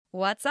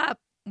What's up?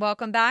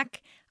 Welcome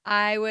back.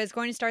 I was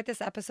going to start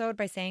this episode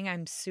by saying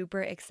I'm super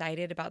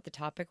excited about the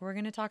topic we're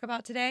going to talk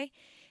about today.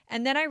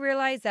 And then I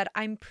realized that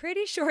I'm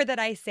pretty sure that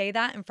I say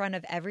that in front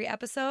of every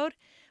episode.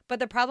 But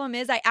the problem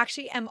is, I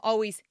actually am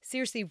always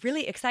seriously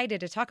really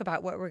excited to talk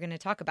about what we're going to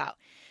talk about.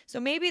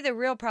 So maybe the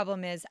real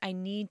problem is I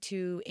need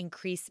to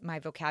increase my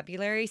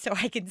vocabulary so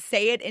I can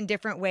say it in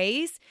different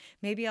ways.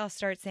 Maybe I'll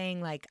start saying,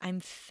 like,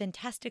 I'm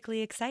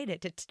fantastically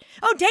excited to.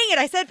 Oh, dang it.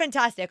 I said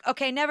fantastic.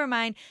 Okay, never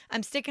mind.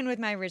 I'm sticking with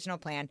my original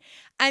plan.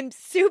 I'm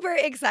super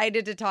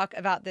excited to talk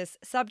about this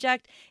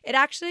subject. It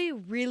actually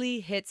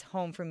really hits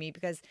home for me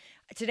because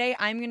today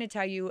I'm going to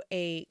tell you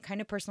a kind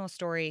of personal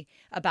story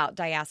about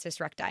diastasis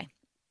recti.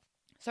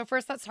 So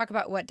first, let's talk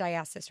about what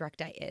diastasis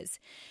recti is.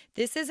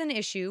 This is an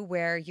issue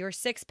where your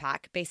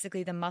six-pack,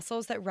 basically the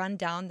muscles that run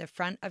down the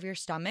front of your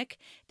stomach,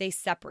 they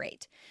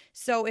separate.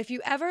 So if you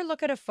ever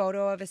look at a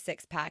photo of a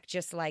six-pack,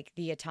 just like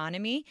the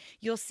autonomy,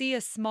 you'll see a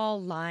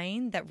small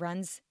line that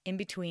runs in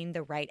between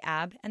the right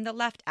ab and the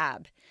left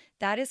ab.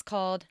 That is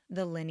called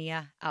the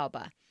linea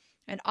alba.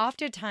 And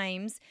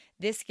oftentimes,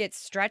 this gets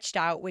stretched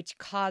out, which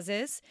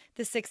causes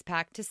the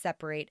six-pack to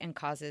separate and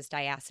causes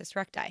diastasis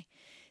recti.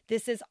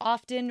 This is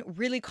often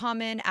really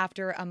common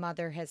after a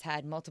mother has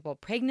had multiple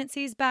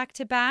pregnancies back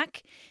to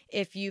back.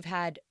 If you've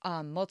had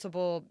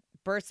multiple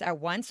births at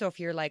once, so if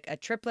you're like a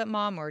triplet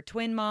mom or a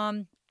twin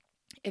mom,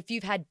 if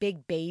you've had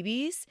big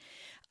babies.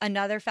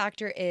 Another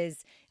factor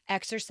is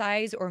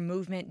exercise or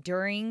movement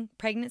during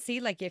pregnancy,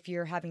 like if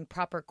you're having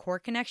proper core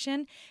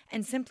connection.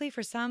 And simply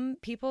for some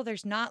people,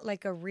 there's not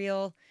like a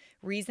real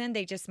reason.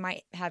 They just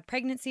might have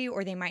pregnancy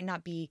or they might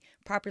not be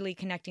properly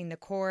connecting the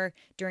core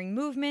during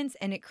movements,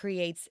 and it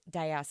creates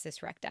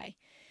diastasis recti.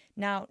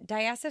 Now,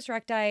 diastasis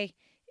recti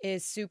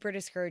is super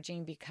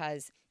discouraging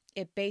because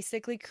it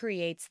basically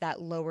creates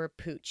that lower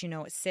pooch. You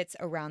know, it sits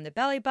around the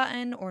belly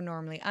button or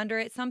normally under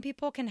it. Some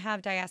people can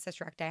have diastasis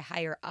recti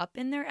higher up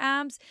in their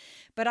abs,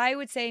 but I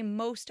would say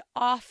most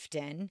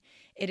often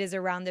it is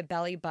around the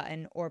belly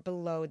button or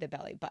below the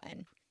belly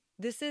button.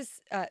 This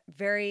is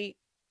very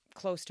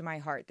close to my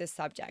heart, this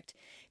subject,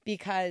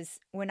 because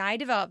when I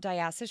developed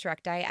diastasis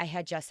recti, I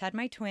had just had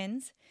my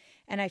twins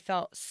and I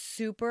felt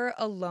super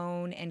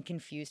alone and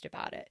confused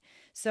about it.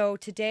 So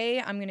today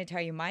I'm going to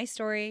tell you my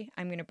story.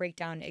 I'm going to break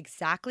down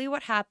exactly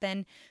what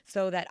happened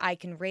so that I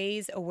can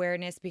raise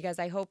awareness, because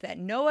I hope that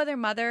no other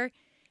mother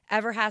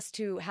ever has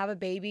to have a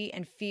baby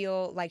and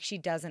feel like she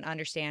doesn't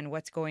understand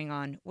what's going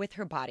on with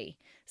her body.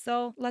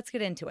 So let's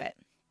get into it.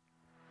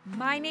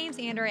 My name's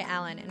Andrea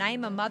Allen, and I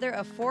am a mother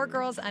of 4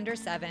 girls under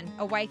 7,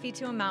 a wifey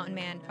to a mountain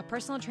man, a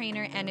personal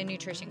trainer, and a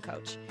nutrition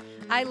coach.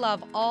 I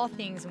love all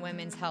things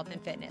women's health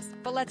and fitness,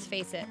 but let's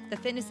face it, the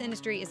fitness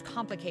industry is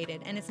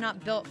complicated and it's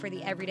not built for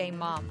the everyday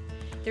mom.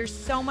 There's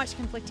so much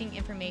conflicting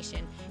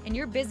information, and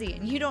you're busy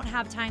and you don't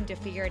have time to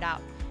figure it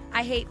out.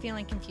 I hate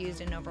feeling confused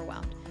and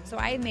overwhelmed, so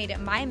I have made it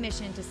my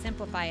mission to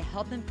simplify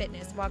health and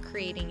fitness while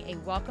creating a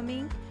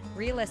welcoming,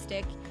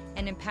 realistic,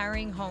 and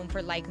empowering home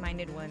for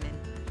like-minded women.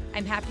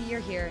 I'm happy you're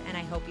here, and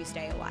I hope you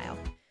stay a while.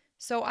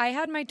 So I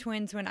had my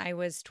twins when I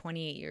was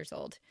 28 years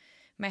old.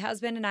 My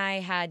husband and I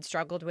had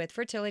struggled with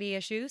fertility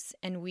issues,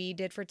 and we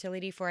did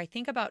fertility for, I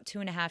think, about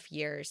 2.5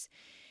 years.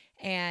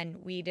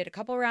 And we did a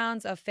couple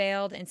rounds of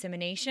failed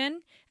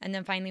insemination, and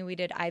then finally we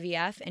did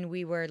IVF, and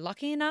we were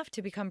lucky enough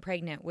to become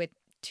pregnant with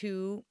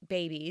 2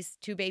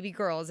 baby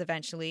girls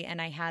eventually,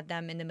 and I had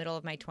them in the middle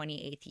of my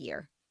 28th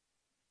year.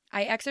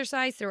 I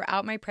exercised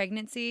throughout my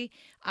pregnancy.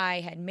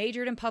 I had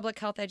majored in public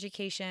health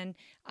education.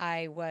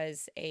 I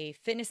was a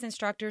fitness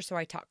instructor, so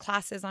I taught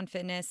classes on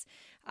fitness.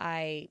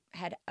 I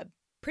had a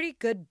pretty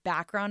good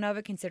background of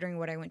it considering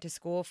what I went to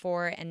school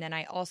for. And then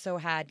I also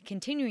had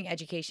continuing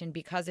education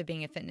because of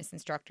being a fitness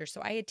instructor.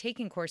 So I had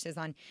taken courses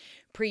on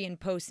pre and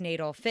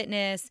postnatal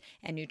fitness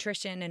and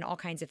nutrition and all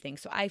kinds of things.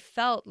 So I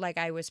felt like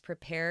I was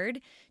prepared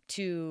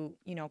to,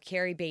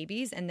 carry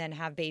babies and then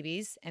have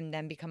babies and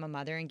then become a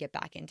mother and get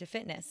back into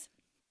fitness.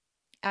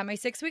 At my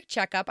 6-week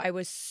checkup, I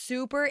was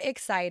super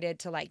excited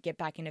to get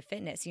back into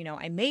fitness.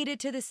 I made it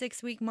to the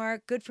 6-week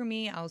mark. Good for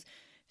me. I was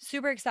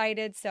super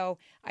excited. So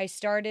I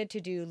started to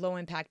do low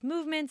impact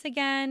movements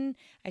again.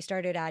 I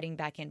started adding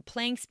back in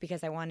planks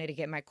because I wanted to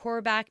get my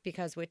core back,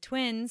 because with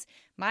twins,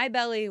 my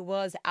belly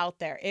was out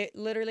there. It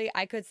literally,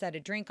 I could set a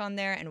drink on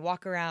there and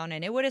walk around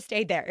and it would have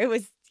stayed there. It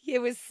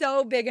was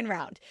so big and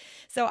round.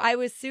 So I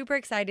was super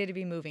excited to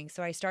be moving.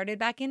 So I started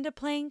back into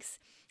planks.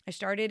 I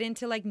started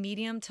into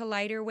medium to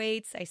lighter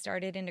weights. I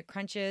started into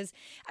crunches.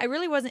 I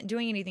really wasn't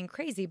doing anything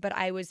crazy, but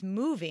I was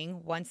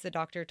moving once the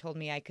doctor told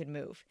me I could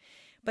move.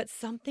 But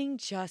something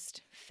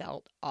just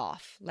felt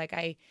off.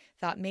 I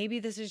thought maybe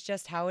this is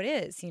just how it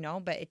is,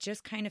 but it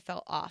just kind of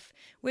felt off,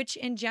 which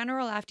in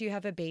general, after you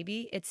have a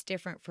baby, it's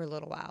different for a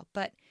little while.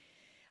 But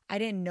I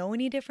didn't know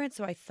any different,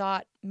 so I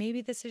thought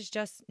maybe this is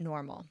just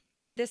normal.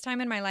 This time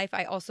in my life,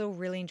 I also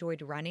really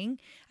enjoyed running.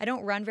 I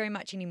don't run very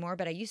much anymore,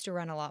 but I used to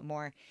run a lot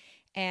more.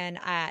 And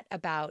at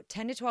about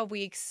 10 to 12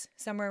 weeks,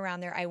 somewhere around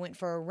there, I went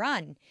for a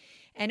run.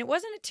 And it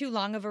wasn't too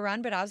long of a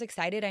run, but I was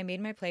excited. I made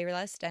my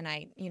playlist and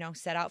I,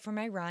 set out for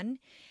my run.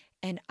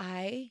 And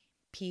I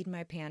peed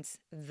my pants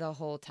the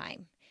whole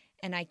time.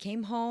 And I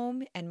came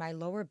home and my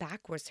lower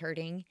back was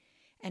hurting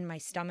and my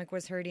stomach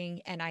was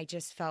hurting and I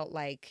just felt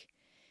like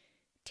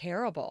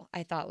terrible.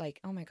 I thought like,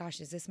 oh my gosh,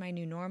 is this my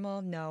new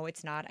normal? No,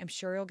 it's not. I'm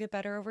sure it'll get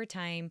better over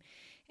time.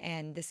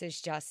 And this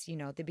is just,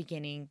 the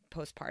beginning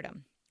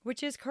postpartum,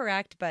 which is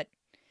correct, but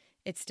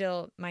it's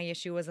still, my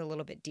issue was a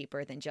little bit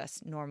deeper than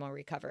just normal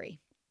recovery.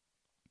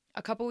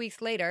 A couple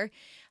weeks later,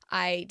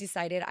 I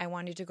decided I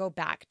wanted to go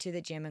back to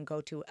the gym and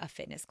go to a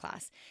fitness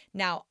class.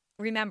 Now,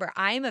 remember,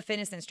 I'm a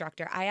fitness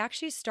instructor. I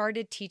actually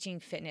started teaching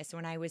fitness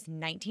when I was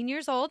 19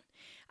 years old.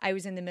 I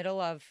was in the middle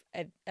of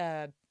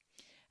a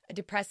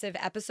depressive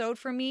episode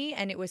for me,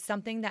 and it was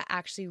something that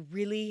actually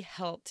really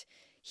helped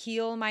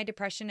heal my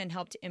depression and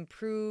helped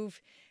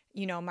improve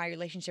my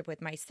relationship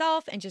with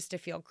myself and just to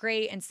feel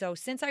great. And so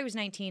since I was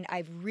 19,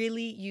 I've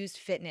really used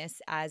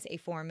fitness as a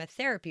form of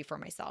therapy for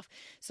myself.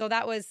 So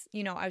that was,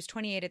 I was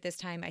 28 at this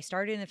time. I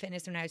started in the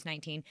fitness when I was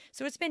 19.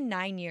 So it's been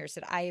 9 years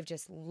that I have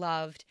just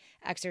loved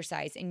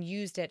exercise and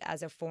used it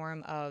as a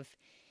form of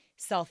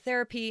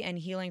self-therapy and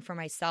healing for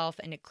myself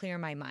and to clear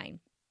my mind.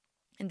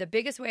 And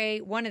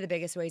one of the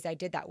biggest ways I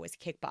did that was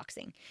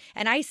kickboxing.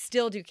 And I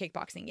still do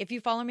kickboxing. If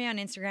you follow me on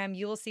Instagram,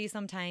 you will see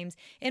sometimes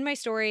in my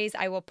stories,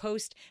 I will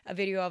post a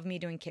video of me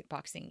doing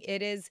kickboxing.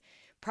 It is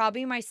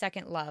probably my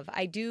second love.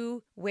 I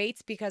do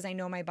weights because I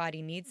know my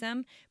body needs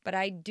them, but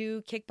I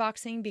do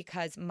kickboxing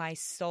because my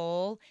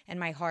soul and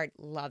my heart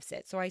loves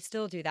it. So I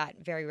still do that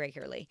very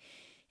regularly.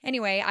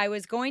 Anyway, I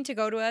was going to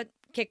go to a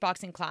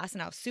kickboxing class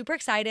and I was super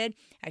excited.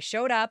 I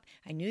showed up.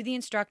 I knew the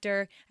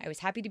instructor. I was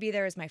happy to be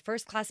there as my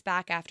first class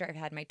back after I've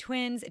had my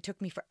twins. It took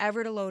me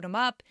forever to load them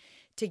up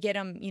to get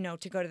them,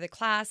 to go to the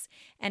class.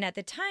 And at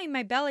the time,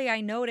 my belly,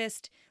 I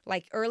noticed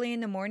like early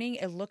in the morning,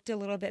 it looked a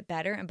little bit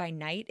better. And by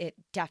night, it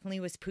definitely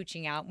was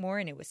pooching out more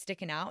and it was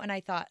sticking out. And I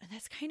thought,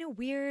 that's kind of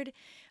weird.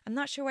 I'm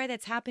not sure why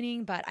that's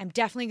happening, but I'm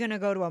definitely going to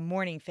go to a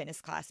morning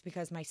fitness class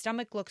because my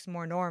stomach looks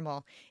more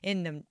normal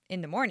in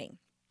the morning.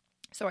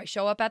 So I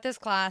show up at this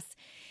class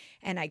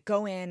and I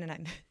go in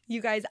and you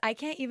guys, I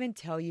can't even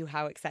tell you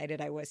how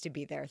excited I was to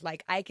be there.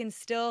 Like I can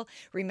still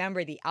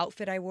remember the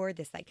outfit I wore,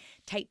 this like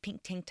tight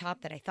pink tank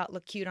top that I thought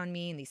looked cute on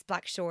me and these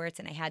black shorts.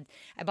 And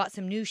I bought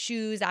some new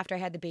shoes after I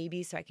had the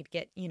baby so I could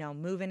get,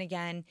 moving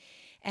again.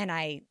 And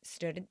I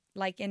stood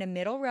like in a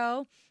middle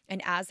row.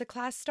 And as the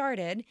class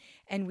started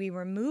and we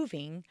were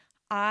moving,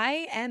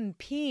 I am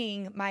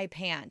peeing my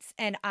pants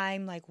and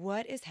I'm like,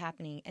 what is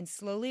happening? And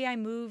slowly I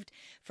moved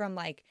from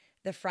like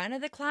the front of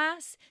the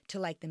class to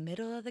like the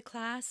middle of the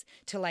class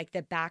to like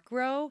the back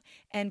row.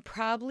 And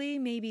probably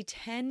maybe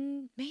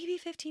 15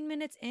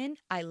 minutes in,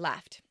 I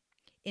left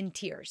in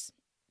tears.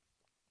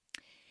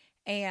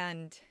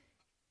 And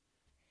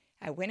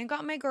I went and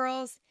got my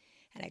girls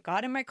and I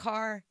got in my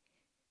car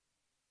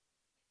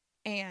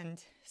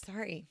and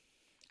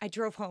I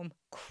drove home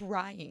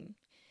crying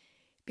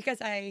because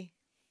I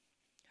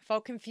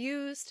felt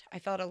confused. I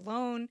felt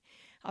alone.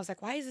 I was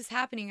like, why is this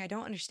happening? I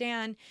don't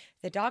understand.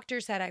 The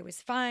doctor said I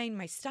was fine.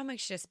 My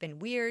stomach's just been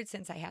weird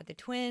since I had the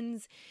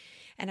twins.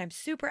 And I'm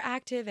super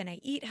active and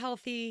I eat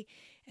healthy.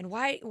 And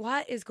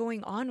what is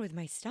going on with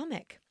my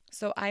stomach?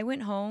 So I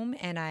went home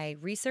and I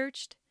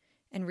researched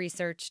and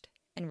researched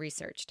and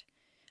researched.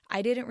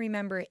 I didn't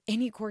remember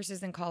any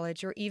courses in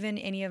college or even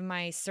any of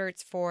my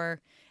certs for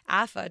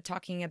AFA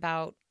talking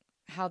about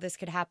how this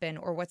could happen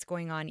or what's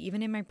going on,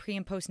 even in my pre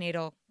and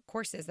postnatal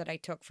courses that I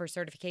took for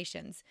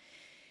certifications.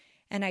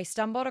 And I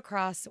stumbled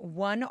across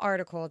one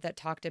article that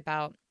talked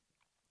about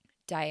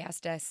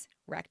diastasis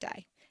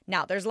recti.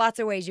 Now, there's lots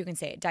of ways you can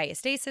say it.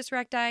 Diastasis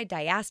recti,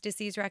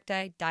 diastases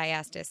recti,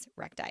 diastasis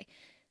recti.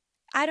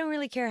 I don't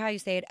really care how you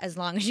say it as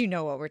long as you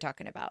know what we're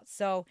talking about.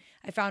 So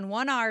I found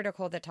one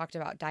article that talked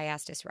about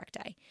diastasis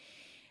recti.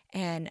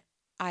 And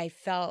I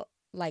felt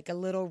like a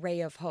little ray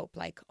of hope,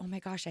 like, oh my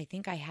gosh, I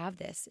think I have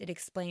this. It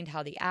explained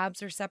how the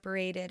abs are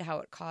separated, how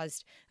it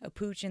caused a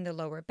pooch in the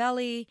lower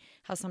belly,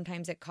 how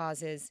sometimes it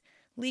causes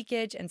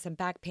leakage and some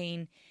back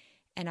pain.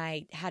 And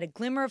I had a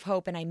glimmer of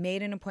hope and I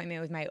made an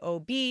appointment with my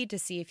OB to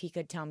see if he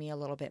could tell me a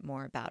little bit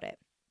more about it.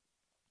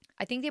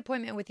 I think the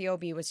appointment with the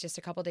OB was just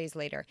a couple days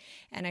later.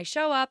 And I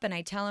show up and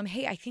I tell him,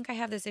 hey, I think I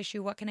have this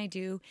issue. What can I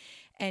do?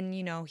 And,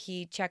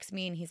 he checks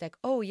me and he's like,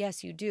 oh,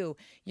 yes, you do.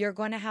 You're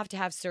going to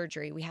have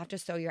surgery. We have to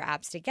sew your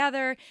abs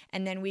together.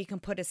 And then we can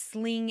put a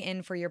sling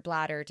in for your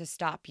bladder to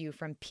stop you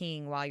from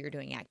peeing while you're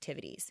doing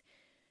activities.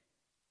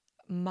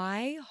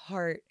 My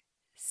heart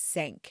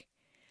sank.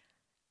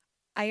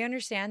 I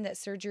understand that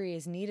surgery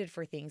is needed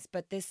for things,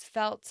 but this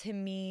felt to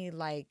me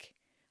like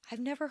I've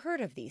never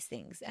heard of these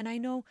things. And I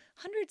know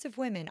hundreds of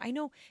women. I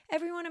know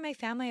everyone in my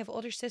family. I have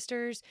older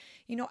sisters.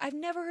 I've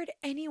never heard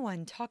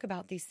anyone talk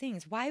about these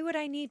things. Why would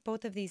I need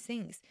both of these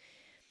things?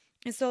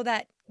 And so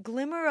that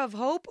glimmer of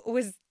hope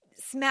was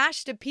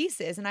smashed to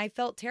pieces and I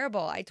felt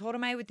terrible. I told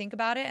him I would think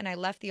about it and I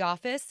left the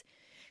office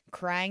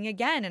crying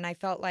again. And I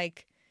felt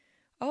like,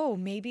 oh,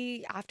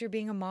 maybe after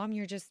being a mom,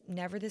 you're just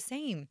never the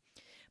same.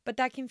 But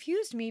that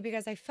confused me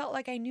because I felt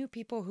like I knew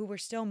people who were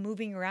still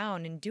moving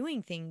around and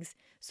doing things.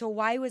 So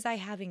why was I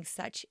having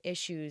such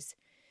issues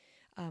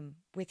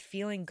with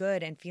feeling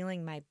good and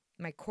feeling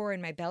my core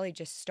and my belly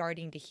just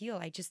starting to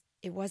heal.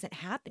 It wasn't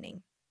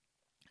happening.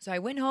 So I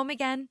went home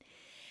again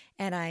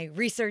and I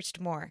researched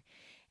more,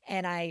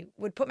 and I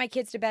would put my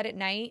kids to bed at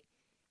night,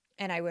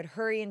 and I would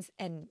hurry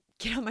and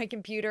get on my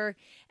computer,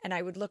 and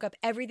I would look up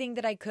everything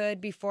that I could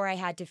before I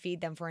had to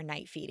feed them for a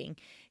night feeding.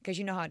 Because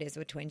you know how it is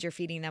with twins. You're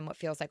feeding them what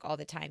feels like all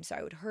the time. So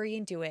I would hurry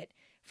and do it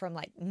from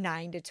like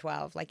 9 to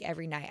 12, like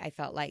every night I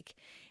felt like.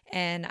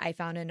 And I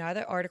found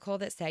another article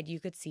that said you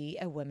could see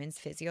a women's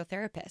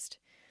physiotherapist.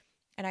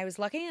 And I was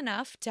lucky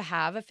enough to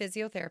have a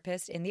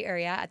physiotherapist in the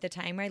area. At the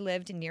time I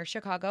lived near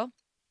Chicago.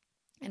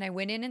 And I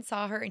went in and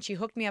saw her, and she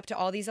hooked me up to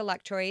all these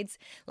electrodes,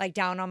 like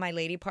down on my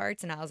lady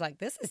parts. And I was like,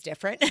 this is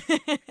different.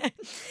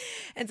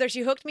 And so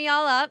she hooked me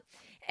all up,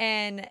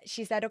 and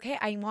she said, okay,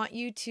 I want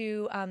you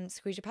to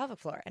squeeze your pelvic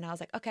floor. And I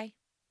was like, okay.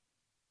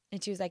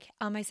 And she was like,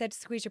 I said,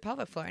 squeeze your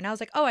pelvic floor. And I was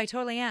like, oh, I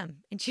totally am.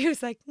 And she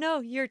was like, no,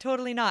 you're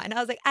totally not. And I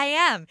was like, I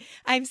am.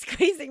 I'm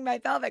squeezing my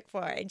pelvic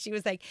floor. And she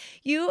was like,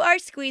 you are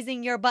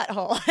squeezing your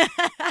butthole.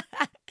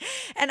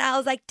 And I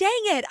was like, dang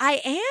it,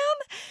 I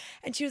am?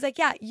 And she was like,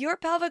 yeah, your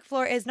pelvic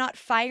floor is not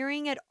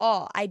firing at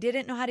all. I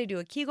didn't know how to do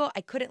a Kegel.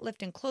 I couldn't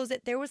lift and close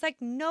it. There was like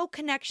no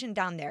connection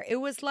down there. It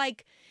was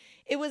like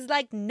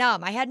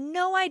numb. I had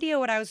no idea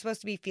what I was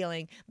supposed to be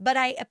feeling, but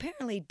I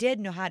apparently did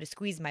know how to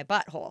squeeze my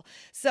butthole.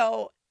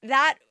 So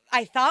that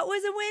I thought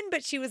was a win,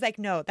 but she was like,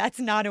 no, that's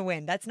not a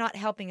win. That's not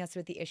helping us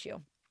with the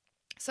issue.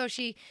 So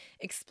she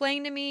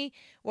explained to me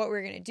what we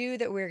were going to do,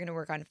 that we were going to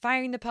work on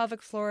firing the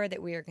pelvic floor,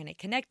 that we were going to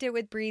connect it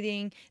with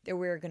breathing, that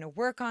we were going to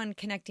work on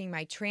connecting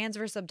my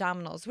transverse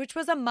abdominals, which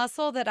was a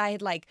muscle that I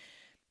had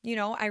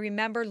I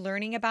remember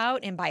learning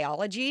about in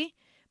biology,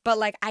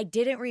 but I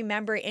didn't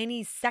remember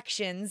any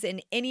sections in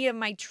any of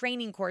my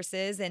training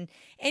courses and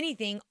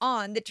anything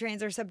on the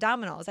transverse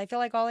abdominals. I feel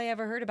like all I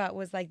ever heard about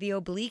was the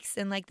obliques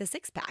and the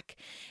six pack.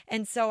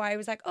 And so I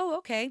was like, oh,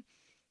 okay.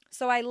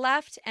 So I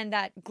left, and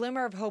that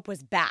glimmer of hope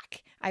was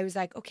back. I was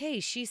like, okay,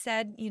 she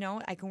said,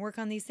 I can work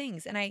on these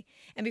things. And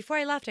before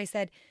I left, I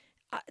said,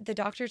 the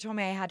doctor told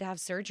me I had to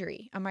have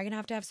surgery. Am I going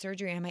to have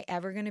surgery? Am I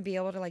ever going to be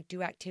able to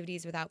do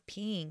activities without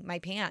peeing my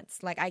pants?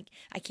 I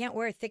can't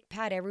wear a thick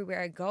pad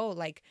everywhere I go.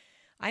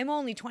 I'm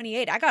only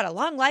 28. I got a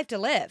long life to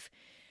live.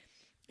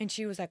 And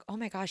she was like, oh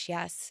my gosh,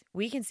 yes,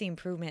 we can see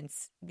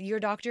improvements. Your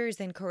doctor is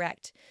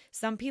incorrect.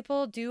 Some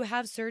people do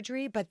have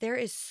surgery, but there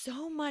is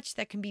so much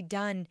that can be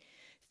done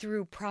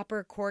through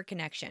proper core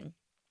connection.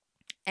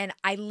 And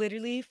I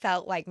literally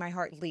felt like my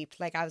heart leaped.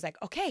 I was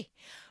like, okay,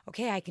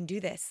 I can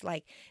do this.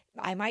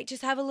 I might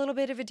just have a little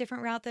bit of a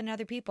different route than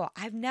other people.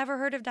 I've never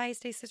heard of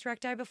diastasis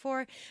recti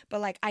before,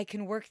 but I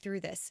can work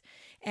through this.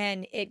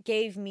 And it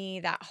gave me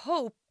that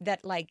hope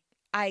that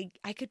I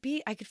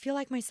could feel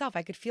like myself.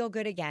 I could feel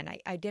good again.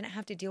 I didn't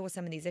have to deal with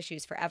some of these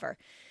issues forever.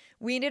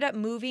 We ended up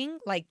moving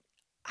I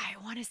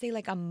want to say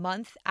a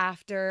month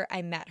after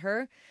I met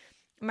her.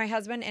 My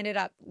husband ended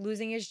up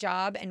losing his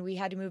job, and we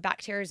had to move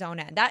back to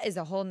Arizona. And that is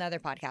a whole nother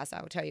podcast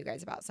I will tell you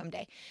guys about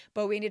someday.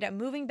 But we ended up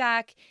moving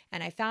back,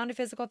 and I found a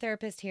physical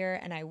therapist here,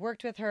 and I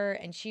worked with her,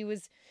 and she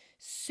was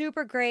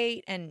super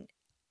great and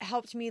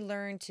helped me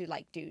learn to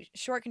do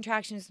short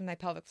contractions with my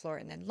pelvic floor,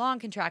 and then long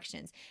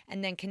contractions,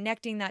 and then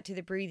connecting that to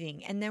the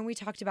breathing. And then we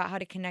talked about how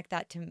to connect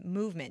that to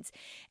movements.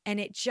 And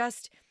it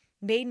just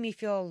made me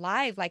feel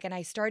alive. And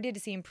I started to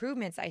see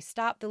improvements. I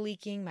stopped the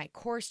leaking. My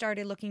core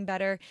started looking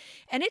better.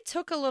 And it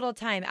took a little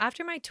time.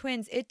 After my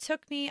twins, it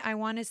took me, I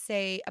want to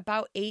say,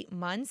 about 8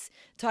 months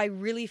till I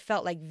really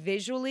felt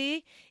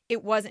visually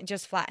it wasn't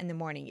just flat in the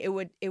morning. It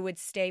would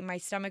stay, my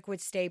stomach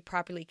would stay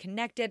properly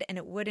connected, and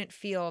it wouldn't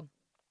feel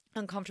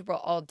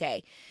uncomfortable all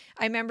day.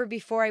 I remember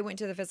before I went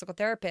to the physical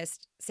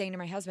therapist saying to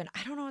my husband,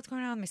 I don't know what's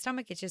going on with my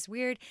stomach. It's just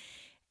weird.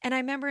 And I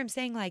remember him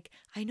saying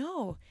I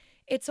know.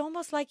 It's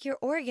almost like your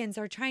organs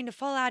are trying to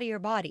fall out of your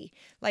body,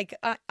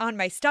 on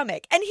my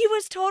stomach. And he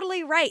was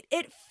totally right.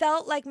 It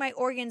felt like my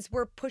organs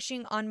were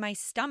pushing on my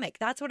stomach.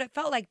 That's what it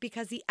felt like,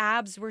 because the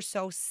abs were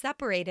so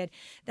separated.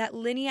 That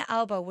linea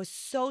alba was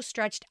so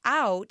stretched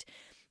out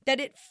that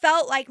it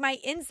felt like my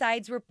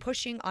insides were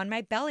pushing on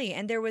my belly.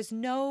 And there was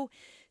no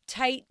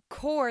tight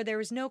core. There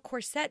was no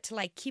corset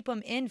to keep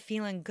them in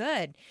feeling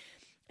good.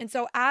 And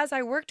so as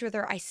I worked with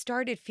her, I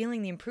started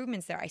feeling the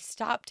improvements there. I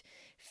stopped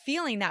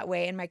feeling that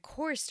way, and my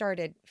core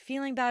started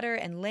feeling better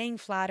and laying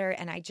flatter,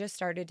 and I just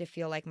started to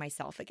feel like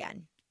myself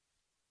again.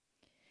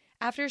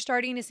 After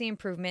starting to see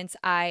improvements,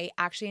 I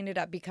actually ended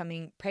up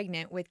becoming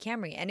pregnant with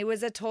Camry, and it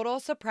was a total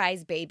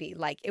surprise baby.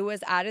 It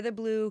was out of the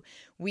blue.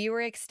 We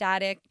were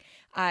ecstatic.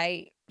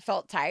 I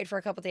felt tired for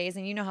a couple of days,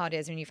 and you know how it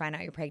is when you find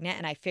out you're pregnant,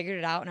 and I figured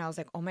it out, and I was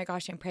like, oh my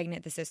gosh, I'm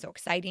pregnant. This is so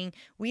exciting.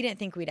 We didn't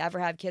think we'd ever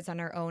have kids on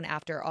our own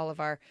after all of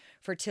our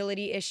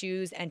fertility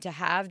issues, and to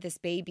have this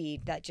baby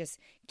that just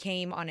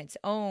came on its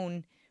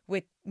own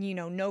with,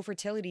 no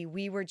fertility,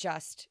 we were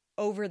just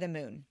over the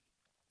moon.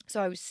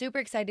 So I was super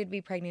excited to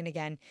be pregnant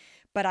again.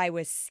 but I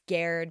was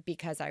scared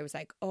because I was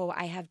like, oh,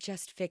 I have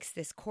just fixed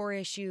this core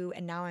issue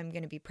and now I'm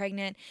going to be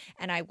pregnant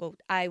and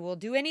I will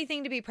do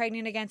anything to be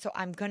pregnant again. So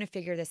I'm going to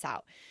figure this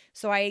out.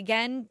 So I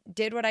again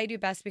did what I do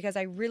best because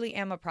I really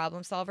am a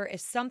problem solver.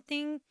 If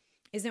something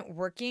isn't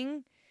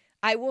working,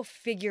 I will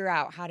figure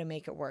out how to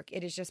make it work.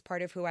 It is just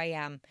part of who I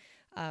am.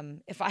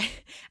 When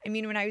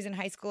I was in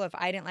high school, if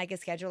I didn't like a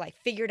schedule, I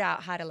figured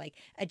out how to like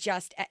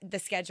adjust the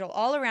schedule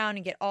all around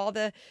and get all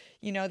the,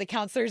 the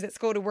counselors at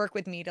school to work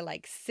with me to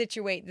like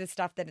situate the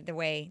stuff the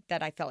way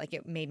that I felt like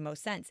it made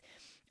most sense.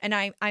 And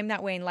I'm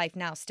that way in life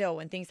now still.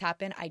 When things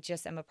happen, I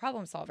just am a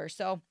problem solver.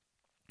 So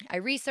I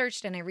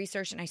researched and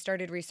I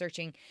started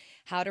researching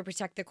how to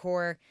protect the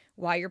core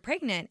while you're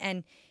pregnant.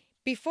 And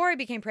before I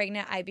became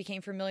pregnant, I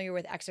became familiar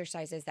with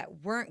exercises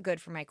that weren't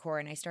good for my core,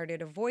 and I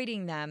started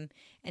avoiding them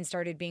and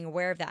started being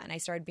aware of that, and I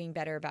started being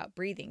better about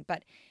breathing.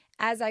 But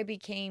as I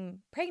became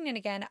pregnant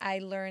again, I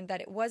learned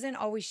that it wasn't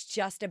always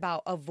just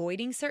about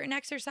avoiding certain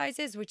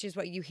exercises, which is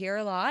what you hear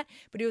a lot,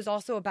 but it was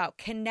also about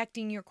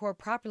connecting your core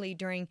properly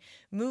during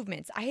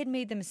movements. I had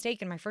made the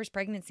mistake in my first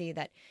pregnancy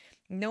that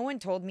no one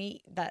told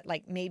me that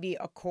like maybe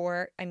a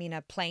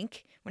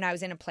plank, when I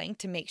was in a plank,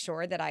 to make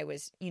sure that I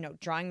was,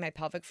 drawing my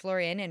pelvic floor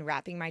in and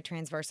wrapping my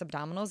transverse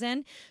abdominals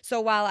in. So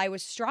while I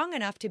was strong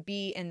enough to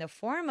be in the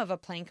form of a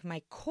plank,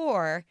 my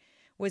core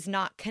was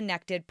not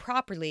connected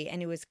properly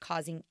and it was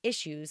causing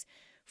issues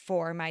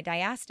for my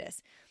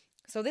diastasis.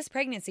 So this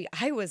pregnancy,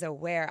 I was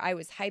aware, I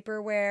was hyper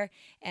aware,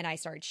 and I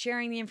started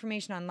sharing the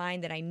information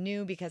online that I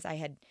knew because I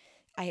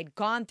had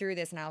gone through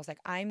this, and I was like,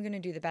 I'm going to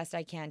do the best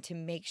I can to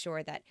make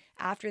sure that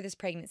after this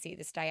pregnancy,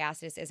 this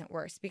diastasis isn't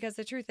worse. Because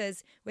the truth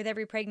is, with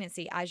every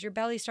pregnancy, as your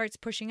belly starts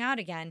pushing out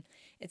again,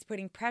 it's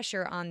putting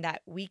pressure on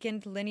that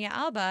weakened linea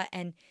alba,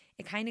 and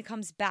it kind of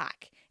comes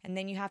back. And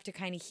then you have to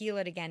kind of heal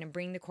it again and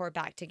bring the core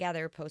back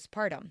together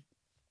postpartum.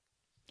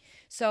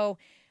 So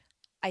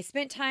I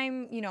spent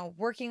time,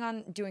 working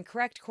on doing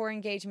correct core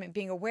engagement,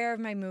 being aware of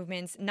my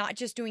movements, not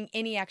just doing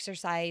any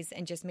exercise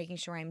and just making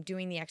sure I'm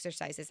doing the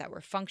exercises that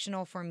were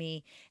functional for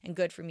me and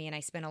good for me. And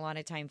I spent a lot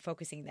of time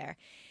focusing there.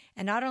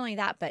 And not only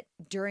that, but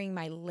during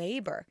my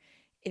labor,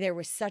 there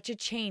was such a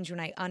change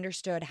when I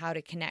understood how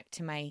to connect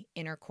to my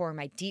inner core,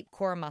 my deep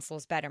core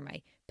muscles better,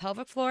 my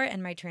pelvic floor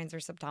and my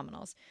transverse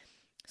abdominals.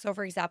 So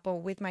for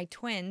example, with my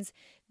twins,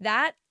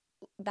 that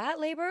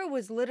labor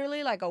was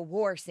literally like a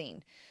war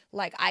scene.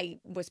 Like I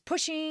was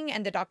pushing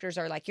and the doctors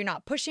are like, you're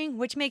not pushing,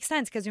 which makes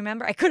sense because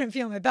remember, I couldn't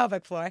feel my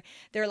pelvic floor.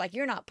 They're like,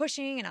 you're not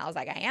pushing. And I was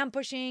like, I am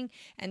pushing.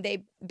 And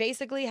they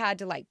basically had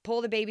to like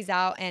pull the babies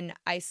out. And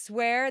I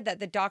swear that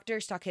the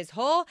doctor stuck his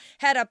whole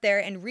head up there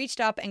and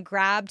reached up and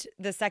grabbed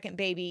the second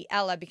baby,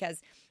 Ella,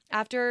 because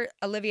after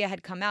Olivia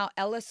had come out,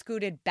 Ella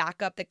scooted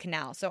back up the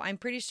canal. So I'm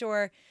pretty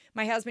sure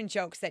my husband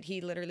jokes that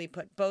he literally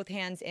put both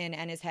hands in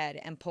and his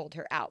head and pulled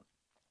her out.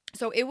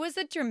 So it was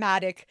a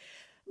dramatic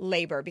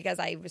labor because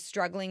I was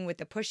struggling with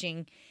the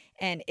pushing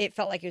and it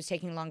felt like it was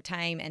taking a long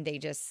time and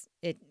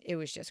it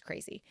was just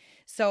crazy.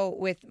 So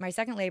with my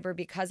second labor,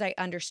 because I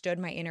understood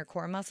my inner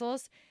core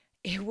muscles,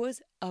 it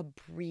was a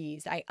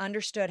breeze. I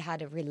understood how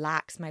to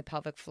relax my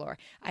pelvic floor.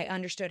 I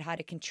understood how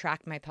to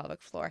contract my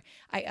pelvic floor.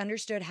 I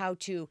understood how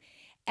to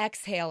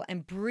exhale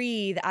and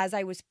breathe as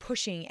I was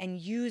pushing and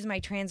use my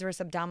transverse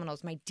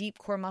abdominals, my deep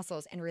core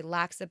muscles, and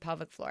relax the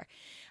pelvic floor.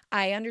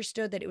 I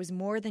understood that it was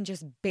more than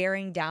just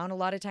bearing down. A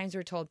lot of times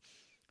we're told,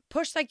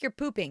 push like you're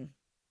pooping.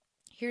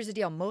 Here's the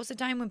deal. Most of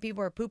the time when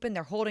people are pooping,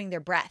 they're holding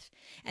their breath.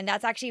 And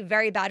that's actually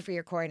very bad for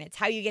your core, and it's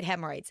how you get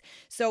hemorrhoids.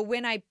 So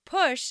when I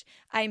push,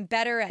 I'm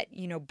better at,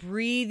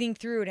 breathing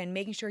through it and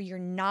making sure you're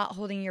not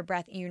holding your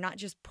breath and you're not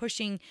just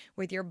pushing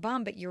with your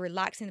bum, but you're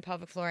relaxing the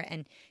pelvic floor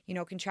and,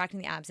 contracting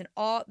the abs and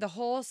the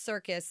whole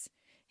circus.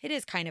 It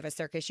is kind of a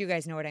circus. You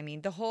guys know what I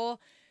mean. The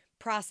whole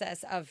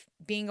process of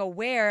being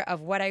aware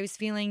of what I was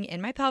feeling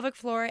in my pelvic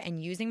floor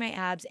and using my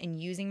abs and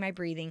using my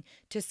breathing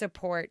to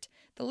support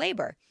the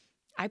labor.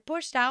 I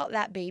pushed out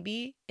that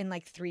baby in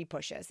like 3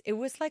 pushes. It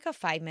was like a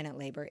 5-minute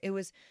labor. It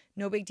was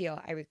no big deal.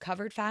 I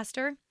recovered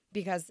faster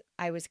because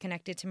I was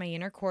connected to my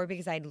inner core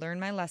because I had learned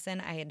my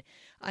lesson. I had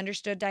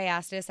understood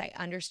diastasis. I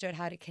understood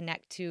how to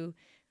connect to,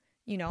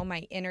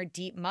 my inner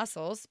deep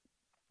muscles.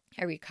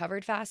 I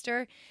recovered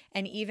faster,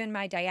 and even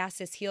my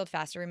diastasis healed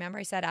faster. Remember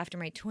I said after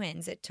my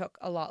twins, it took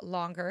a lot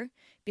longer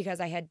because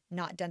I had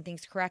not done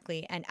things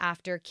correctly. And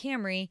after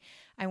Camry,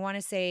 I want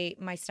to say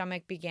my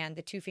stomach the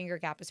 2-finger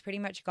gap was pretty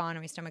much gone,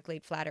 and my stomach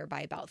laid flatter by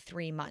about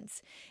 3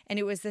 months. And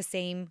it was the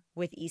same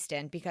with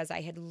Easton because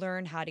I had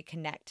learned how to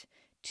connect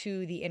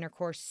to the inner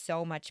core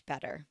so much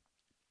better.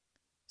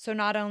 So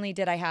not only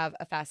did I have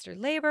a faster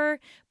labor,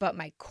 but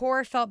my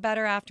core felt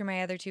better after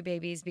my other 2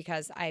 babies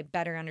because I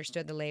better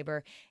understood the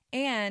labor,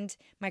 and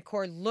my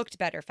core looked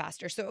better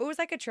faster. So it was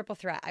like a triple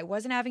threat. I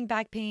wasn't having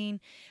back pain.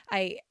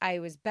 I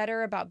was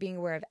better about being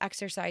aware of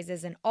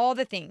exercises and all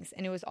the things,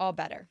 and it was all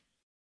better.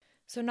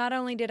 So not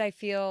only did I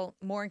feel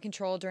more in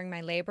control during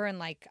my labor and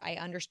like I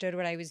understood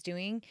what I was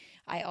doing,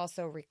 I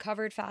also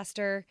recovered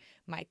faster.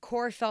 My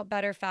core felt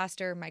better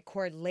faster. My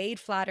core laid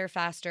flatter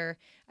faster.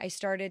 I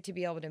started to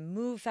be able to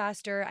move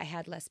faster. I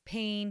had less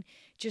pain.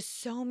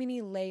 Just so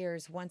many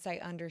layers once I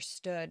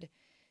understood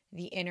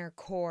the inner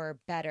core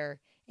better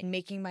in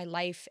making my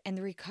life and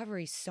the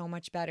recovery so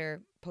much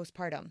better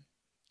postpartum.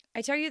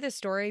 I tell you this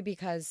story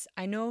because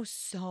I know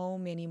so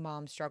many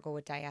moms struggle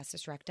with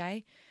diastasis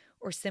recti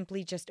or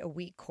simply just a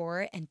weak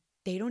core, and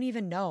they don't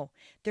even know.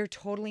 They're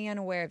totally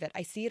unaware of it.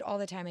 I see it all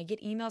the time. I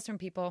get emails from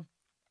people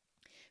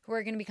who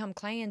are going to become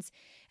clients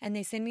and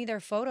they send me their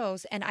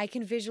photos and I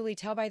can visually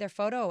tell by their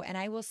photo, and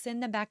I will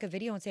send them back a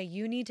video and say,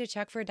 you need to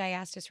check for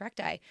diastasis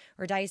recti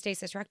or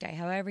diastasis recti,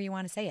 however you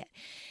want to say it.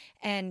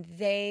 And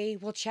they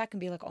will check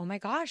and be like, oh my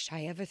gosh, I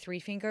have a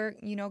 3-finger,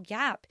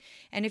 gap.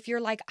 And if you're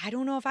like, I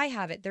don't know if I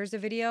have it, there's a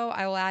video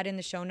I will add in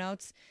the show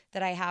notes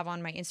that I have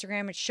on my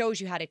Instagram. It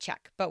shows you how to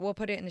check, but we'll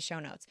put it in the show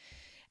notes.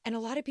 And a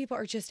lot of people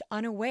are just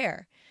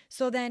unaware.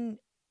 So then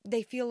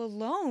they feel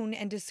alone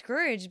and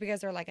discouraged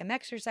because they're like, I'm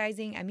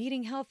exercising, I'm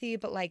eating healthy,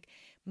 but like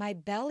my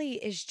belly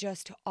is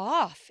just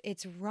off.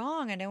 It's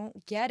wrong. I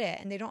don't get it.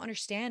 And they don't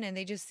understand. And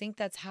they just think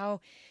that's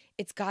how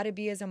it's got to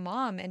be as a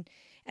mom. And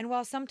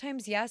while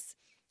sometimes, yes,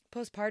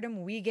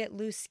 postpartum, we get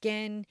loose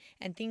skin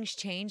and things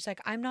change. Like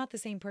I'm not the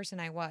same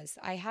person I was.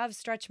 I have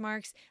stretch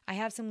marks. I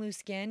have some loose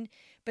skin,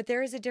 but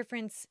there is a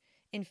difference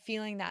in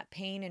feeling that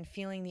pain and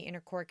feeling the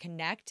inner core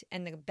connect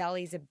and the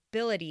belly's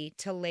ability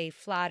to lay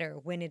flatter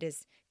when it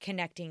is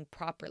connecting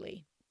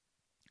properly.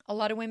 A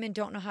lot of women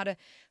don't know how to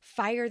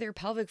fire their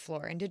pelvic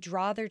floor and to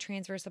draw their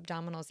transverse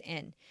abdominals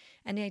in.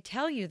 And I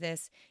tell you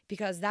this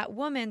because that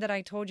woman that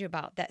I told you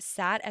about that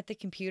sat at the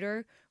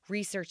computer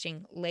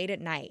researching late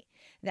at night,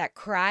 that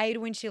cried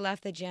when she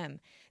left the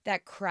gym,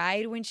 that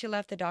cried when she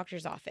left the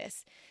doctor's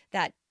office,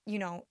 that,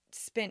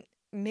 spent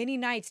many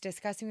nights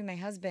discussing with my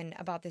husband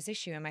about this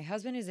issue. And my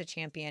husband is a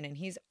champion and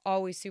he's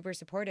always super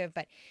supportive,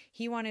 but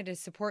he wanted to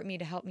support me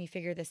to help me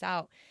figure this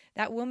out.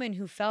 That woman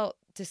who felt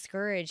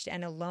discouraged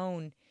and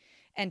alone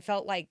and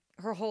felt like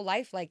her whole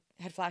life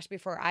had flashed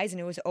before her eyes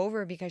and it was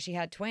over because she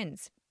had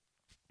twins.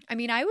 I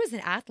mean, I was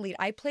an athlete.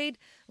 I played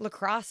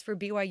lacrosse for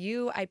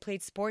BYU. I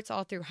played sports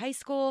all through high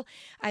school.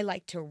 I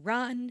liked to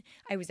run.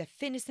 I was a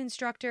fitness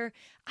instructor.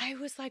 I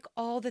was like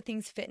all the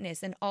things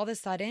fitness. And all of a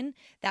sudden,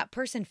 that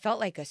person felt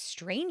like a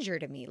stranger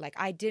to me. Like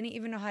I didn't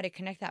even know how to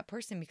connect that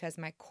person because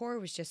my core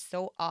was just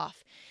so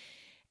off.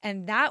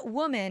 And that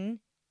woman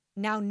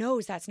now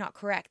knows that's not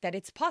correct, that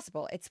it's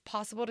possible. It's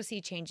possible to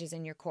see changes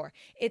in your core.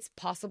 It's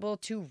possible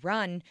to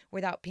run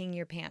without peeing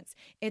your pants.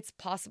 It's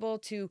possible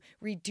to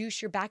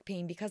reduce your back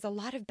pain because a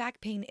lot of back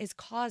pain is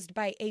caused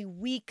by a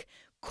weak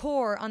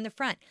core on the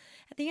front.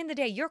 At the end of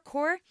the day, your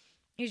core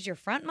is your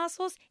front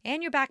muscles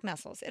and your back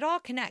muscles. It all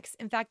connects.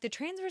 In fact, the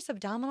transverse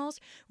abdominals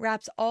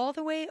wraps all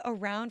the way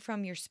around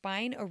from your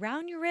spine,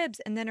 around your ribs,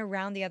 and then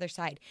around the other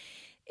side.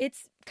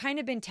 It's kind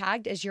of been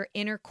tagged as your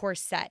inner core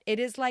set. It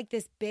is like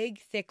this big,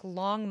 thick,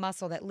 long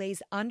muscle that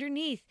lays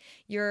underneath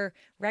your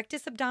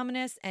rectus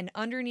abdominis and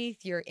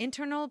underneath your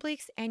internal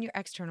obliques and your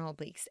external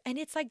obliques. And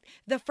it's like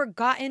the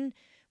forgotten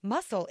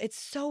muscle. It's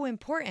so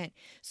important.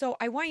 So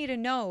I want you to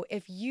know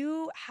if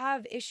you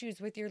have issues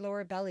with your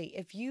lower belly,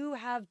 if you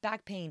have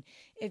back pain,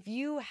 if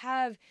you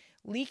have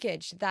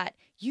leakage, that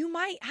you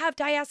might have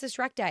diastasis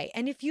recti.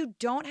 And if you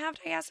don't have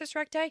diastasis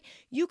recti,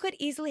 you could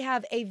easily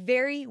have a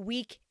very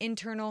weak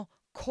internal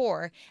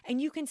core and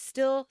you can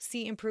still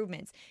see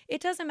improvements. It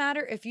doesn't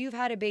matter if you've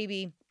had a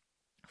baby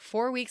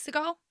 4 weeks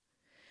ago,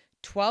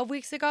 12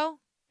 weeks ago,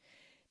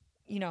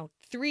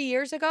 3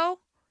 years ago,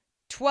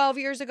 12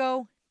 years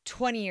ago,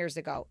 20 years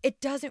ago. It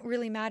doesn't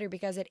really matter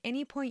because at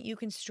any point you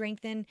can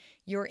strengthen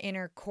your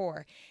inner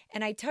core.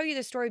 And I tell you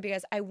the story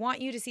because I want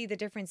you to see the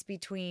difference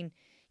between,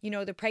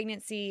 the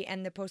pregnancy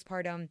and the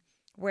postpartum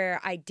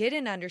where I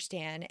didn't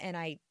understand and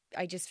I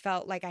just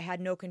felt like I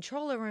had no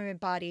control over my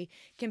body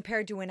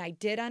compared to when I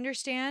did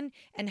understand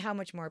and how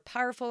much more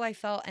powerful I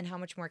felt and how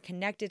much more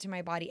connected to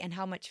my body and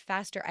how much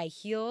faster I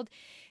healed,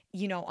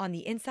 on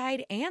the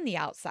inside and the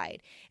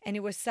outside. And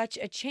it was such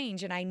a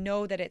change. And I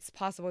know that it's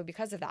possible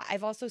because of that.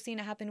 I've also seen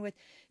it happen with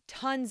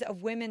tons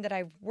of women that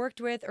I've worked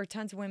with or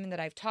tons of women that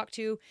I've talked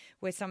to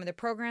with some of the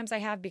programs I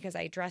have because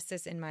I address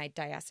this in my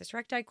diastasis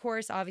recti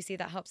course. Obviously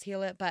that helps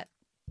heal it, but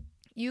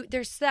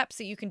there's steps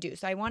that you can do.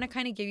 So I want to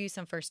kind of give you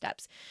some first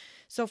steps.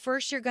 So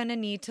first, you're going to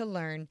need to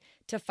learn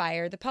to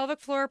fire the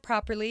pelvic floor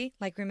properly.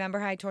 Like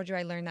remember how I told you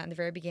I learned that in the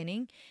very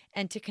beginning,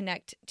 and to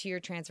connect to your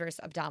transverse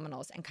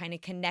abdominals and kind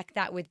of connect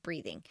that with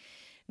breathing.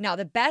 Now,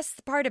 the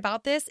best part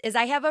about this is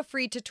I have a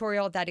free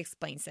tutorial that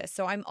explains this.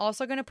 So I'm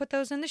also going to put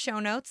those in the show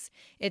notes.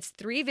 It's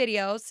 3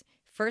 videos.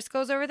 First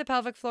goes over the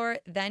pelvic floor,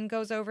 then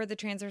goes over the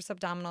transverse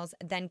abdominals,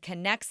 then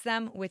connects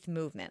them with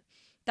movement.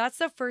 That's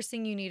the first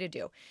thing you need to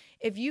do.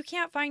 If you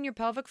can't find your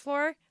pelvic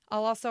floor,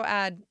 I'm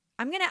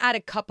going to add a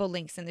couple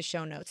links in the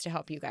show notes to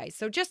help you guys.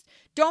 So just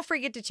don't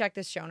forget to check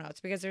the show notes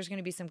because there's going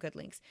to be some good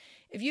links.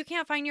 If you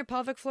can't find your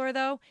pelvic floor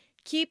though,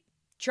 keep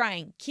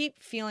trying,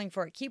 keep feeling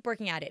for it, keep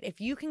working at it. If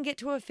you can get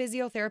to a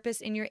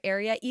physiotherapist in your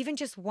area, even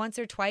just once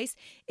or twice,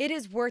 it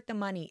is worth the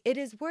money. It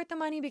is worth the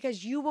money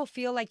because you will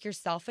feel like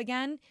yourself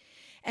again.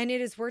 And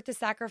it is worth the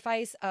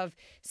sacrifice of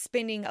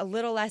spending a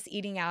little less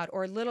eating out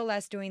or a little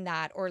less doing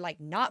that, or like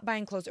not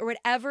buying clothes or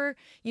whatever,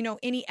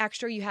 any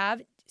extra you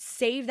have.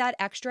 Save that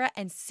extra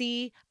and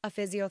see a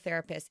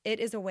physiotherapist. It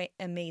is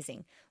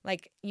amazing.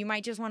 Like, you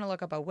might just want to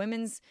look up a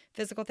women's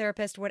physical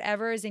therapist,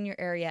 whatever is in your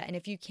area. And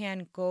if you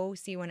can, go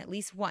see one at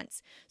least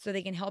once so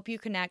they can help you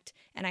connect.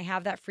 And I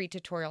have that free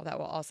tutorial that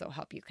will also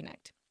help you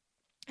connect.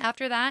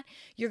 After that,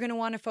 you're going to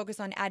want to focus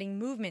on adding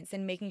movements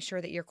and making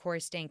sure that your core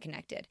is staying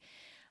connected.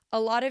 A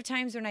lot of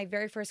times when I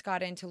very first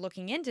got into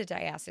looking into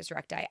diastasis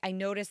recti, I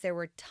noticed there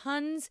were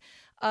tons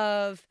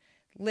of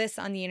lists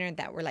on the internet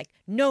that were like,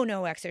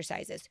 no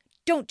exercises.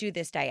 Don't do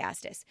this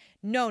diastasis.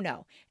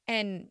 No.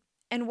 And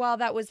while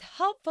that was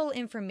helpful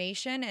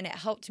information and it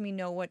helped me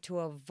know what to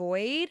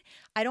avoid,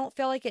 I don't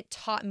feel like it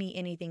taught me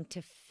anything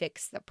to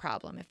fix the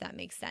problem, if that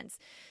makes sense.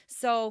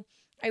 So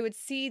I would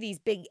see these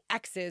big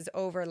X's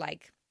over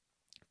like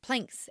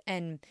planks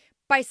and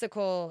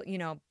bicycle,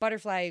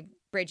 butterfly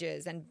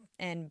bridges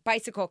and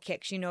bicycle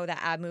kicks, that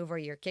ab move where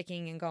you're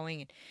kicking and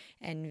going,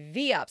 and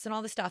V-ups and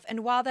all this stuff.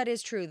 And while that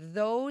is true,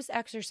 those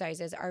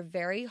exercises are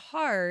very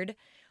hard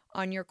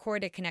on your core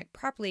to connect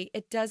properly.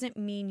 It doesn't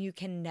mean you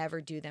can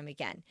never do them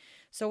again.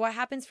 So what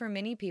happens for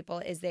many people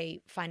is they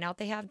find out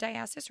they have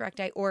diastasis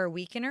recti or a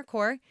weak inner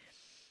core,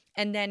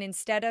 and then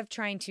instead of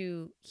trying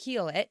to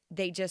heal it,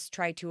 they just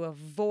try to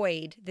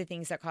avoid the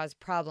things that cause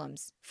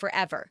problems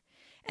forever.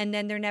 And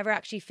then they're never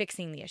actually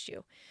fixing the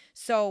issue.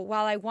 So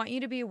while I want you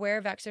to be aware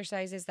of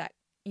exercises that,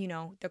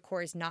 the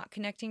core is not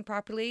connecting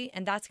properly,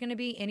 and that's going to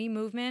be any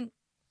movement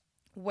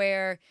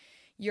where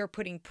you're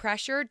putting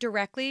pressure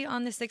directly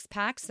on the six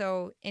pack.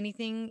 So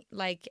anything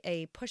like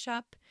a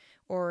push-up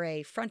or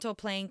a frontal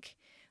plank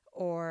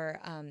or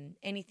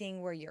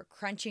anything where you're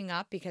crunching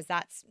up, because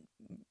that's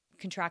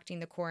contracting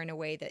the core in a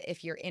way that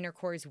if your inner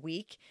core is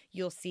weak,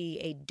 you'll see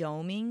a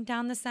doming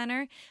down the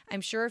center.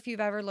 I'm sure if you've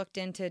ever looked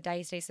into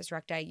diastasis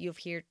recti, you've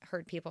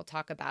heard people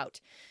talk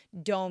about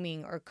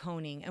doming or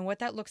coning. And what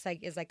that looks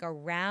like is like a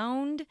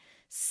round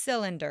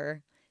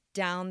cylinder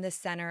down the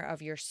center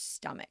of your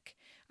stomach.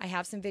 I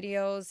have some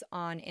videos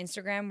on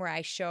Instagram where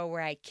I show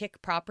where I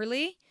kick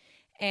properly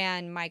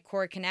and my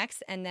core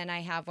connects. And then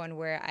I have one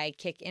where I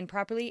kick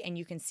improperly and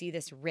you can see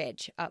this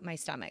ridge up my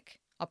stomach.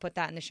 I'll put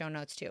that in the show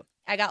notes too.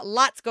 I got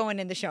lots going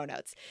in the show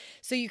notes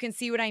so you can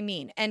see what I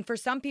mean. And for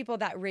some people,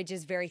 that ridge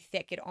is very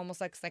thick. It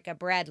almost looks like a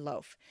bread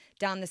loaf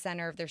down the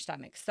center of their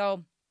stomach.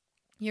 So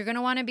you're going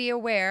to want to be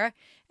aware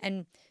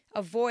and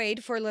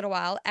avoid for a little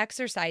while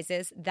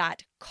exercises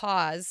that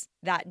cause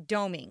that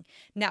doming.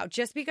 Now,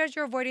 just because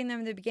you're avoiding them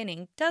in the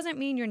beginning doesn't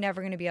mean you're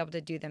never going to be able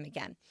to do them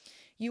again.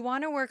 You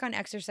want to work on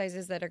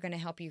exercises that are going to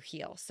help you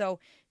heal. So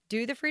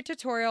do the free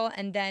tutorial,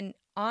 and then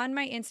on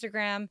my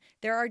Instagram,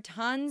 there are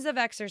tons of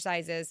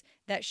exercises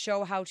that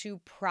show how to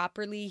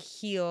properly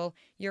heal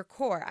your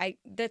core.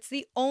 That's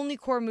the only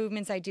core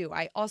movements I do.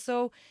 I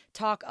also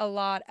talk a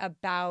lot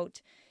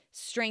about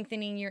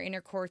strengthening your inner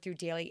core through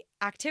daily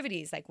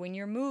activities, like when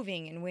you're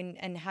moving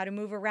and how to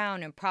move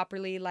around and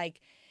properly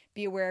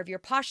be aware of your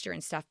posture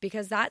and stuff,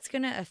 because that's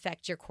going to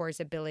affect your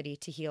core's ability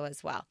to heal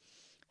as well.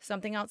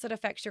 Something else that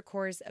affects your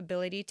core's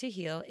ability to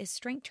heal is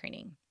strength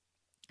training.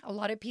 A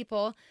lot of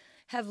people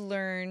have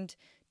learned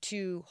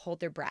to hold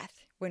their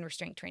breath when we're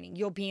strength training.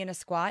 You'll be in a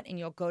squat and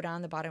you'll go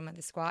down the bottom of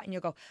the squat and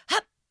you'll go,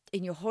 hup,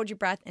 and you'll hold your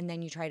breath and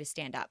then you try to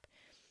stand up.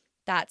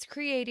 That's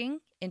creating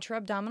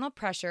intra-abdominal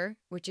pressure,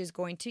 which is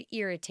going to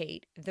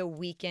irritate the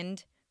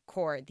weakened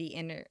core, the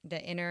inner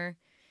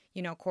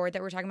core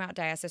that we're talking about,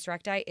 diastasis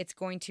recti. It's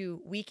going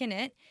to weaken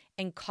it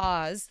and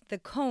cause the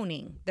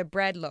coning, the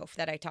bread loaf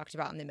that I talked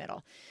about in the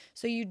middle.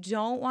 So you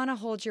don't want to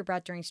hold your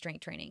breath during strength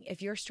training.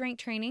 If you're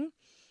strength training,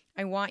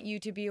 I want you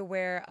to be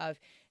aware of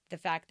the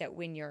fact that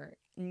when you're,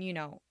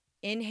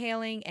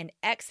 inhaling and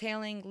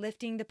exhaling,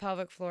 lifting the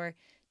pelvic floor,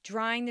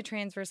 drawing the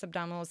transverse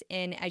abdominals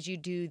in as you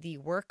do the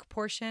work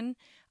portion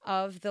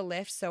of the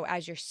lift. So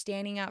as you're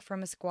standing up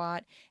from a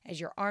squat, as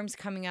your arms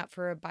coming up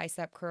for a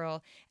bicep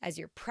curl, as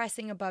you're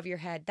pressing above your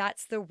head,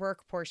 that's the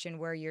work portion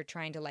where you're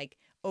trying to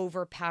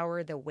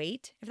overpower the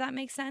weight, if that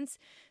makes sense.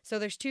 So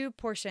there's two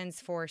portions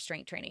for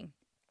strength training.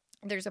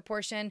 There's a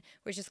portion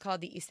which is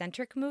called the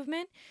eccentric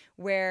movement,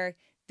 where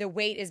the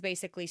weight is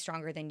basically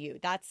stronger than you.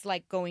 That's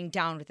like going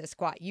down with a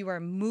squat. You are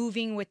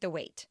moving with the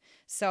weight.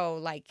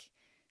 So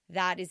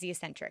that is the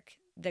eccentric.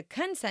 The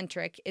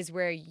concentric is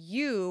where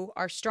you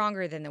are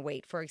stronger than the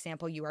weight. For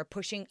example, you are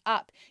pushing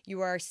up.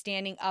 You are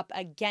standing up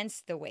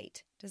against the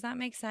weight. Does that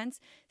make sense?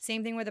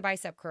 Same thing with a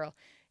bicep curl.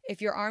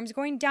 If your arm's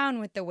going down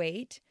with the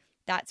weight,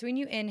 that's when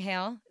you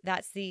inhale.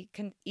 That's the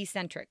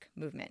eccentric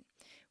movement.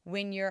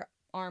 When your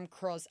arm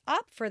curls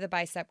up for the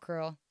bicep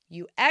curl,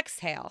 you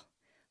exhale,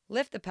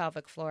 lift the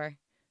pelvic floor,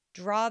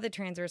 draw the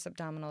transverse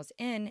abdominals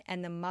in,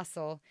 and the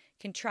muscle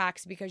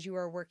contracts because you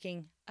are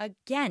working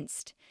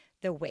against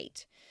the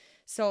weight.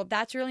 So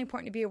that's really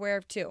important to be aware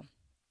of too.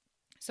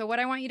 So what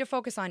I want you to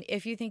focus on,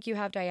 if you think you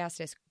have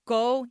diastasis,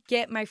 go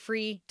get my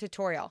free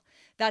tutorial.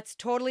 That's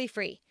totally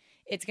free.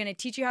 It's going to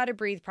teach you how to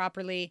breathe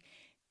properly.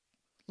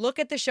 Look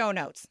at the show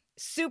notes.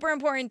 Super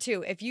important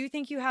too. If you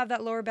think you have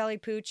that lower belly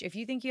pooch, if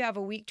you think you have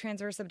a weak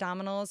transverse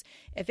abdominals,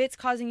 if it's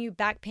causing you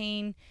back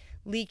pain,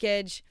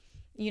 leakage,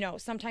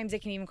 sometimes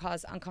it can even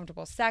cause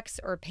uncomfortable sex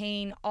or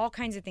pain, all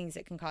kinds of things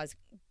it can cause.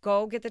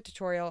 Go get the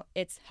tutorial.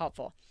 It's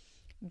helpful.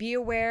 Be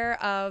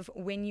aware of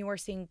when you are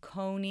seeing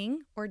coning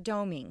or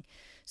doming.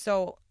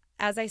 So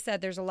as I said,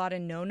 there's a lot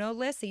of no-no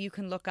lists that you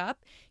can look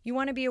up. You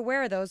want to be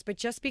aware of those, but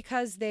just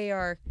because they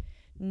are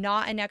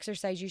not an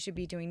exercise you should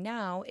be doing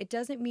now, it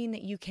doesn't mean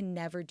that you can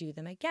never do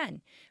them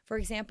again. For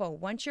example,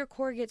 once your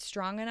core gets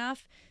strong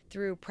enough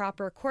through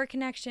proper core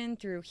connection,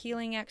 through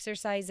healing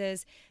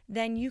exercises,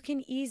 then you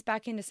can ease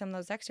back into some of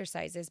those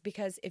exercises,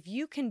 because if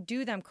you can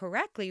do them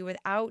correctly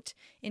without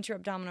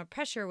intra-abdominal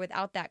pressure,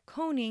 without that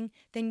coning,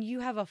 then you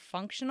have a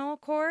functional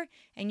core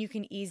and you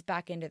can ease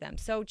back into them.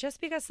 So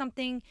just because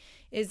something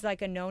is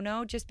like a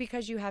no-no, just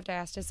because you have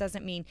diastasis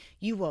doesn't mean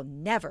you will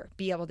never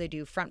be able to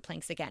do front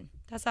planks again.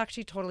 That's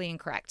actually totally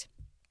incorrect.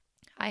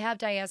 I have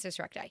diastasis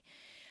recti.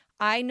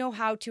 I know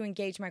how to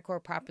engage my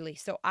core properly.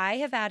 So I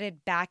have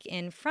added back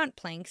in front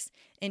planks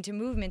into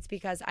movements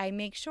because I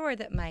make sure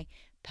that my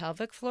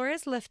pelvic floor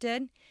is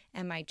lifted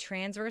and my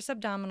transverse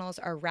abdominals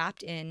are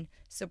wrapped in,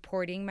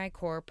 supporting my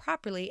core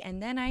properly,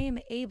 and then I am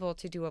able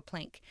to do a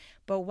plank.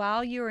 But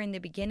while you're in the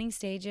beginning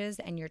stages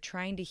and you're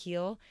trying to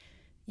heal,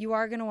 you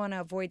are going to want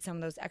to avoid some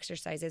of those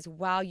exercises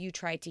while you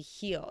try to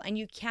heal. And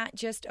you can't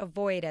just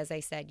avoid, as I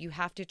said, you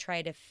have to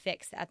try to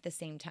fix at the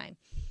same time.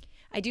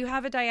 I do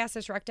have a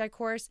diastasis recti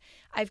course.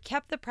 I've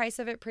kept the price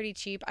of it pretty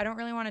cheap. I don't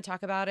really want to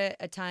talk about it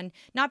a ton,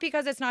 not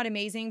because it's not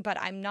amazing, but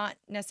I'm not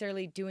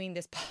necessarily doing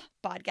this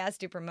podcast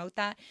to promote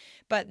that.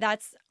 But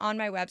that's on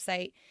my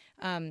website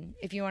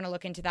if you want to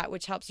look into that,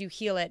 which helps you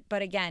heal it.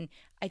 But again,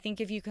 I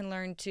think if you can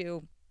learn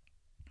to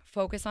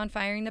focus on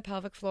firing the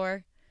pelvic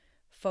floor,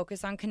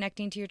 focus on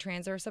connecting to your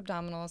transverse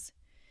abdominals,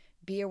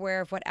 be aware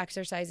of what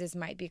exercises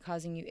might be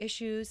causing you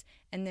issues,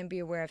 and then be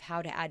aware of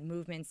how to add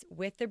movements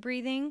with the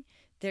breathing.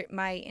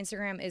 My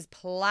Instagram is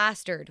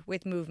plastered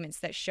with movements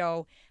that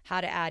show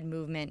how to add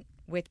movement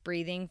with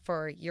breathing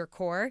for your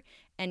core.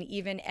 And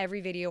even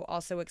every video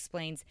also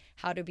explains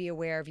how to be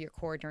aware of your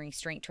core during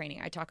strength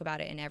training. I talk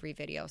about it in every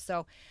video.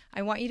 So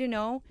I want you to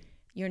know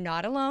you're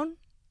not alone.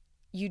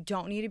 You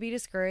don't need to be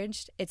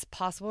discouraged. It's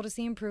possible to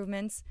see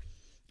improvements.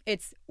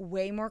 It's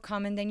way more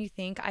common than you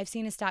think. I've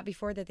seen a stat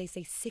before that they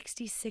say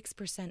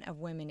 66% of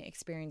women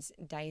experience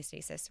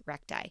diastasis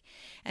recti.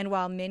 And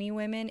while many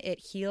women, it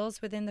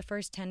heals within the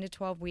first 10 to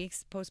 12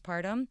 weeks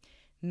postpartum,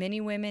 many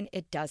women,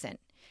 it doesn't.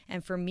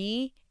 And for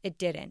me, it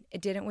didn't.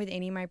 It didn't with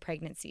any of my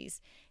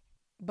pregnancies.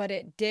 But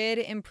it did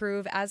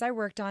improve as I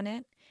worked on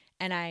it.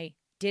 And I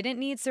didn't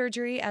need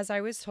surgery, as I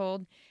was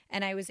told,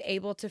 and I was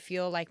able to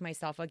feel like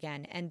myself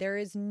again. And there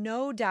is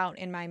no doubt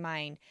in my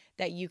mind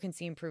that you can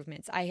see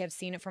improvements. I have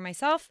seen it for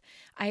myself.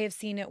 I have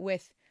seen it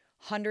with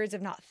hundreds,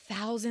 if not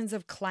thousands,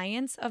 of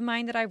clients of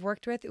mine that I've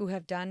worked with who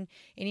have done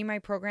any of my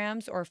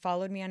programs or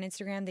followed me on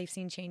Instagram. They've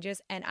seen changes,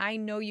 and I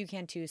know you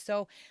can too.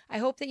 So I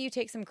hope that you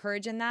take some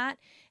courage in that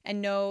and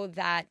know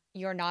that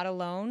you're not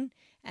alone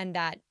and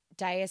that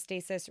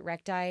diastasis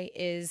recti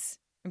is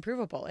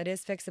improvable. It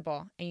is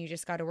fixable, and you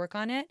just got to work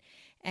on it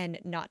and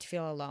not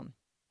feel alone.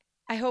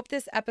 I hope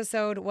this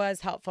episode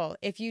was helpful.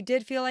 If you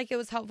did feel like it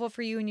was helpful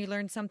for you and you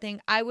learned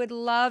something, I would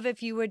love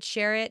if you would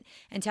share it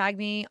and tag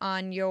me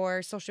on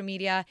your social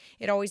media.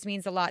 It always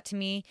means a lot to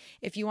me.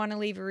 If you want to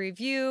leave a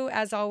review,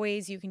 as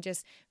always, you can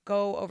just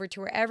go over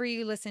to wherever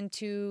you listen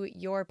to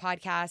your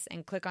podcast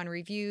and click on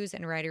reviews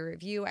and write a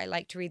review. I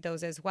like to read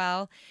those as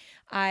well.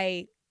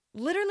 I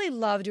literally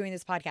love doing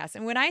this podcast.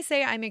 And when I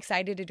say I'm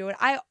excited to do it,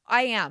 I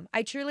am.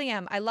 I truly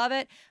am. I love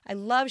it. I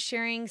love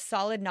sharing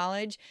solid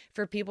knowledge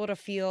for people to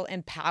feel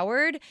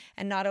empowered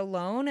and not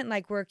alone and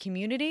like we're a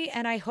community.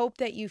 And I hope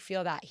that you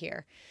feel that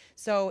here.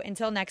 So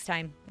until next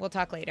time, we'll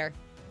talk later.